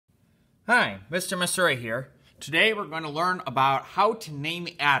Hi, Mr. Masuri here. Today we're going to learn about how to name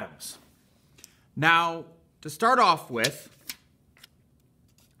atoms. Now, to start off with,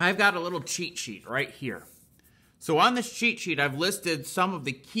 I've got a little cheat sheet right here. So on this cheat sheet, I've listed some of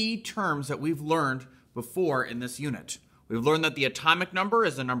the key terms that we've learned before in this unit. We've learned that the atomic number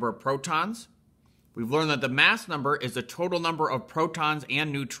is the number of protons. We've learned that the mass number is the total number of protons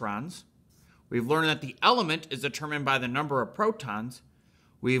and neutrons. We've learned that the element is determined by the number of protons.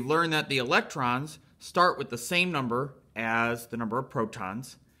 We've learned that the electrons start with the same number as the number of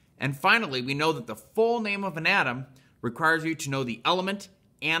protons. And finally, we know that the full name of an atom requires you to know the element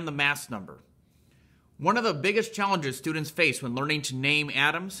and the mass number. One of the biggest challenges students face when learning to name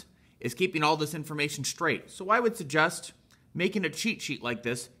atoms is keeping all this information straight. So I would suggest making a cheat sheet like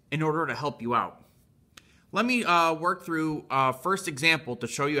this in order to help you out. Let me work through a first example to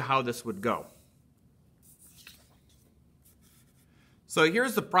show you how this would go. So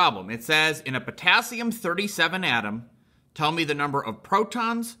here's the problem. It says, in a potassium-37 atom, tell me the number of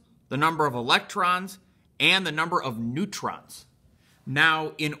protons, the number of electrons, and the number of neutrons.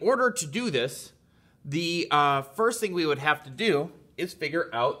 Now, in order to do this, the first thing we would have to do is figure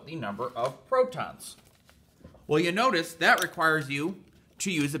out the number of protons. Well, you notice that requires you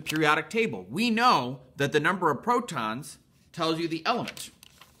to use a periodic table. We know that the number of protons tells you the element.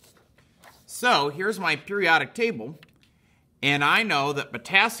 So here's my periodic table. And I know that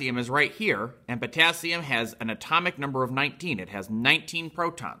potassium is right here, and potassium has an atomic number of 19. It has 19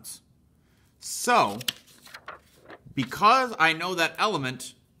 protons. So, because I know that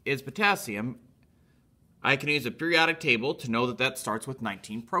element is potassium, I can use a periodic table to know that that starts with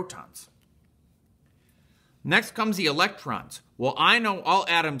 19 protons. Next comes the electrons. Well, I know all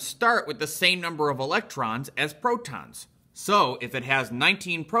atoms start with the same number of electrons as protons. So, if it has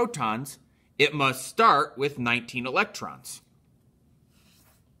 19 protons, it must start with 19 electrons.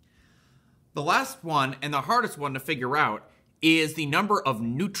 The last one, and the hardest one to figure out, is the number of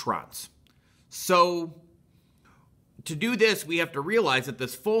neutrons. So, to do this, we have to realize that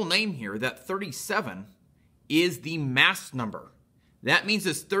this full name here, that 37, is the mass number. That means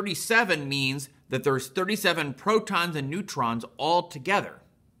this 37 means that there's 37 protons and neutrons all together.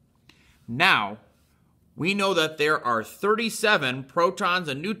 Now, we know that there are 37 protons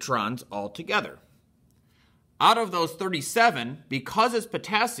and neutrons all together. Out of those 37, because it's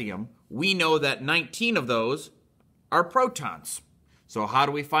potassium, we know that 19 of those are protons. So how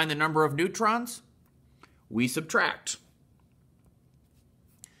do we find the number of neutrons? We subtract.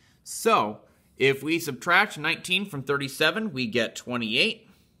 So if we subtract 19 from 37, we get 28.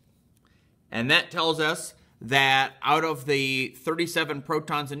 And that tells us that out of the 37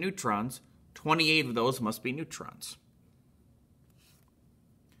 protons and neutrons, 28 of those must be neutrons.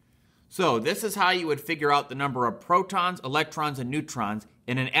 So this is how you would figure out the number of protons, electrons, and neutrons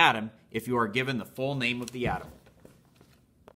in an atom if you are given the full name of the atom.